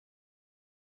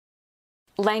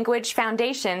Language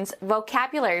Foundations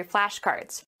Vocabulary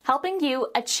Flashcards, helping you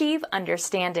achieve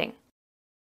understanding.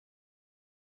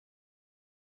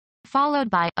 Followed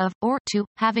by of, or to,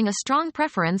 having a strong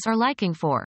preference or liking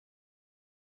for.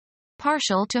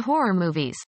 Partial to horror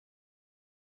movies.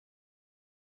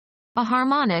 A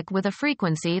harmonic with a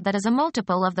frequency that is a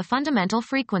multiple of the fundamental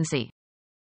frequency.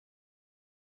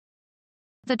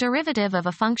 The derivative of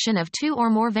a function of two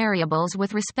or more variables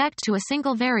with respect to a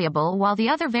single variable while the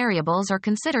other variables are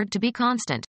considered to be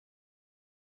constant.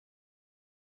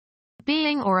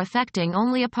 Being or affecting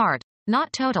only a part,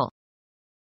 not total.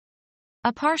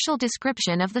 A partial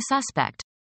description of the suspect.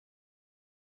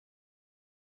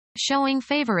 Showing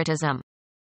favoritism.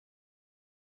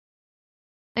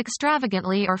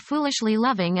 Extravagantly or foolishly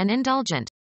loving and indulgent.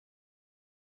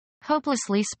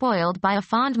 Hopelessly spoiled by a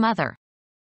fond mother.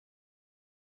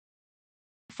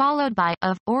 Followed by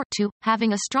of, or to,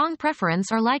 having a strong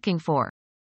preference or liking for.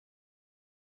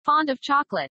 Fond of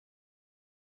chocolate.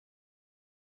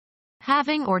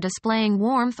 Having or displaying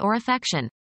warmth or affection.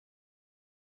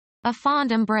 A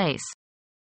fond embrace.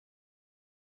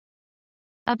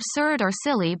 Absurd or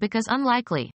silly because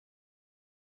unlikely.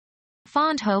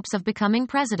 Fond hopes of becoming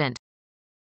president.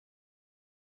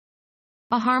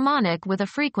 A harmonic with a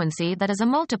frequency that is a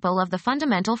multiple of the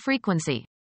fundamental frequency.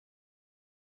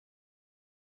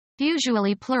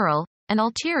 Usually plural, an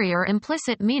ulterior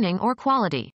implicit meaning or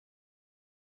quality.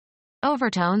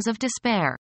 Overtones of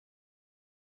despair.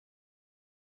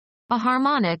 A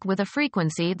harmonic with a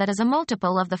frequency that is a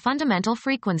multiple of the fundamental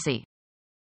frequency.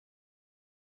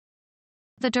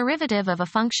 The derivative of a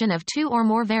function of two or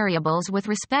more variables with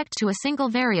respect to a single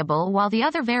variable while the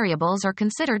other variables are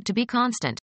considered to be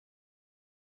constant.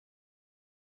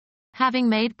 Having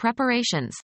made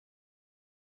preparations.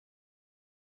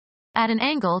 At an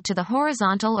angle to the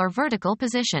horizontal or vertical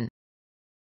position.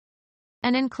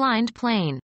 An inclined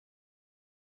plane.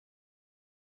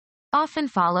 Often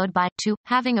followed by to,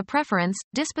 having a preference,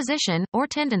 disposition, or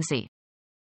tendency.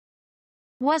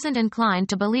 Wasn't inclined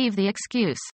to believe the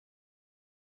excuse.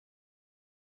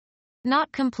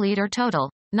 Not complete or total,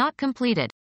 not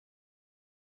completed.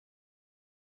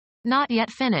 Not yet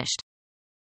finished.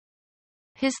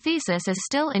 His thesis is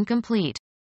still incomplete.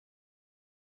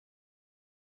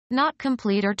 Not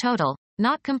complete or total,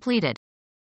 not completed.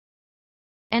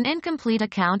 An incomplete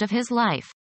account of his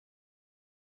life.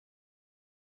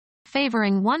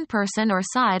 Favoring one person or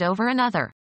side over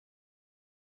another.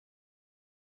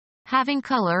 Having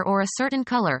color or a certain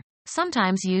color,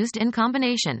 sometimes used in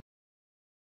combination.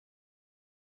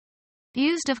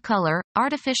 Used of color,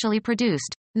 artificially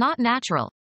produced, not natural.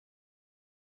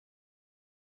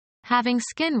 Having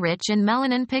skin rich in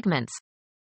melanin pigments.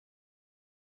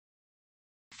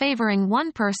 Favoring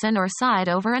one person or side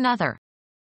over another.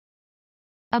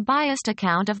 A biased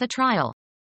account of the trial.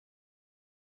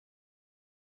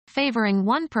 Favoring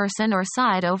one person or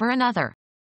side over another.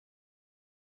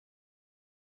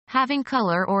 Having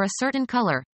color or a certain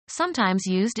color, sometimes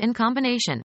used in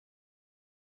combination.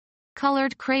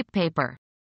 Colored crepe paper.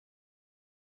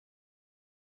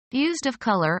 Used of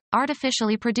color,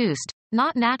 artificially produced,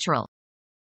 not natural.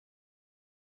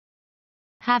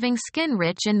 Having skin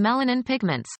rich in melanin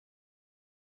pigments.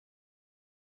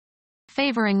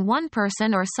 Favoring one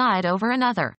person or side over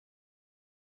another.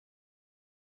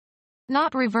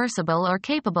 Not reversible or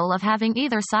capable of having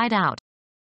either side out.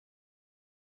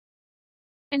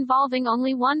 Involving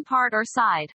only one part or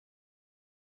side.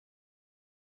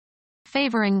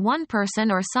 Favoring one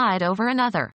person or side over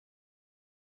another.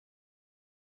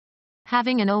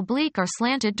 Having an oblique or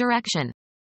slanted direction.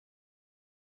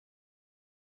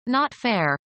 Not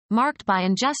fair, marked by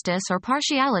injustice or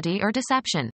partiality or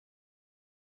deception.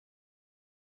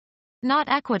 Not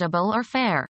equitable or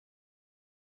fair.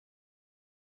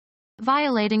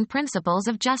 Violating principles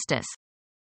of justice.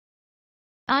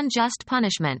 Unjust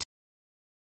punishment.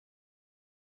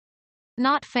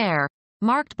 Not fair,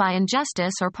 marked by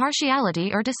injustice or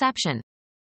partiality or deception.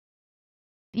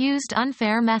 Used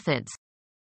unfair methods.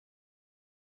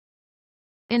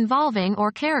 Involving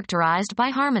or characterized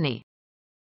by harmony.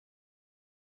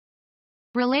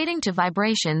 Relating to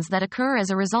vibrations that occur as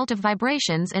a result of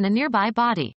vibrations in a nearby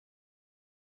body.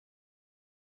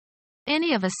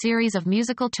 Any of a series of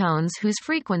musical tones whose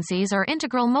frequencies are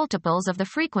integral multiples of the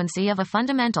frequency of a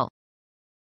fundamental.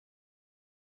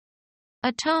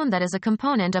 A tone that is a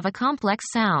component of a complex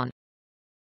sound.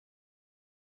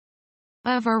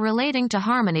 Of or relating to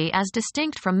harmony as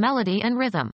distinct from melody and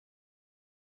rhythm.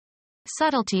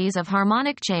 Subtleties of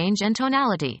harmonic change and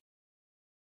tonality.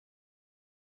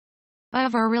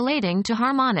 Of or relating to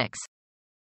harmonics.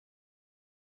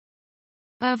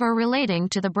 of or relating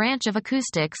to the branch of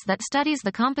acoustics that studies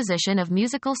the composition of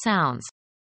musical sounds.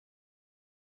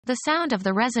 The sound of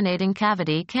the resonating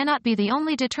cavity cannot be the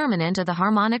only determinant of the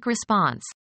harmonic response.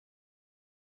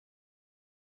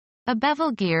 A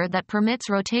bevel gear that permits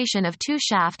rotation of two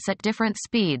shafts at different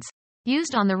speeds,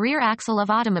 used on the rear axle of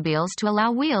automobiles to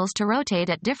allow wheels to rotate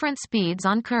at different speeds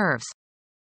on curves.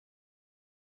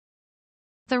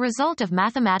 The result of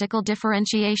mathematical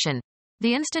differentiation,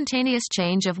 the instantaneous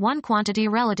change of one quantity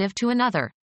relative to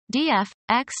another, df,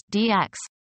 x, dx.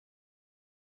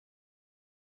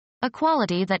 A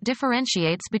quality that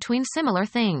differentiates between similar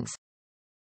things.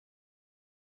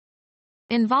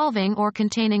 Involving or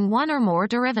containing one or more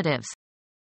derivatives.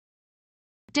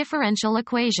 Differential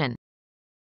equation.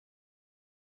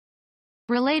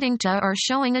 Relating to or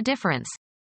showing a difference.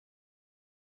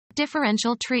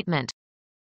 Differential treatment.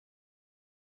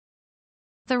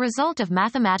 The result of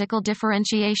mathematical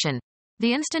differentiation,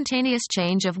 the instantaneous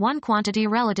change of one quantity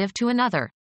relative to another,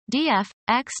 df,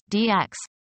 x, dx.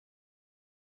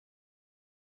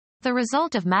 The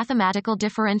result of mathematical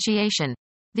differentiation,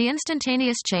 the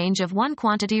instantaneous change of one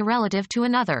quantity relative to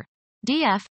another,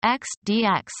 df, x,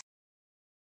 dx.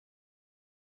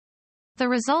 The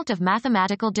result of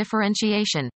mathematical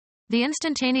differentiation, the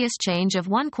instantaneous change of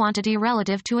one quantity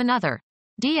relative to another,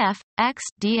 df, x,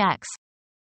 dx.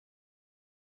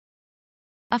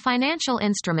 A financial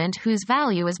instrument whose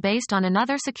value is based on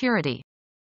another security.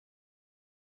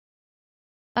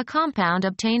 A compound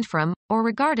obtained from, or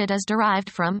regarded as derived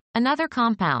from, another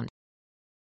compound.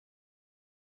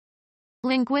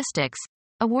 Linguistics,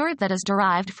 a word that is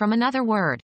derived from another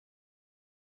word.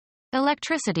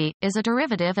 Electricity is a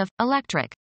derivative of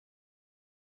electric.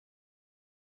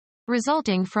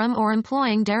 Resulting from or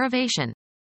employing derivation.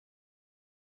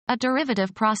 A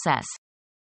derivative process.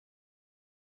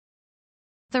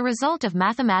 The result of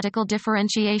mathematical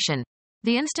differentiation,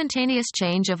 the instantaneous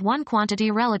change of one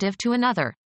quantity relative to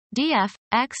another, df,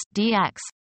 x, dx.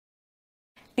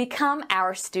 Become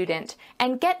our student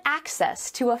and get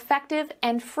access to effective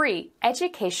and free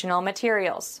educational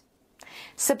materials.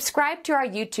 Subscribe to our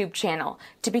YouTube channel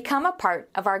to become a part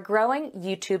of our growing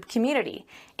YouTube community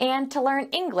and to learn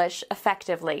English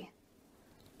effectively.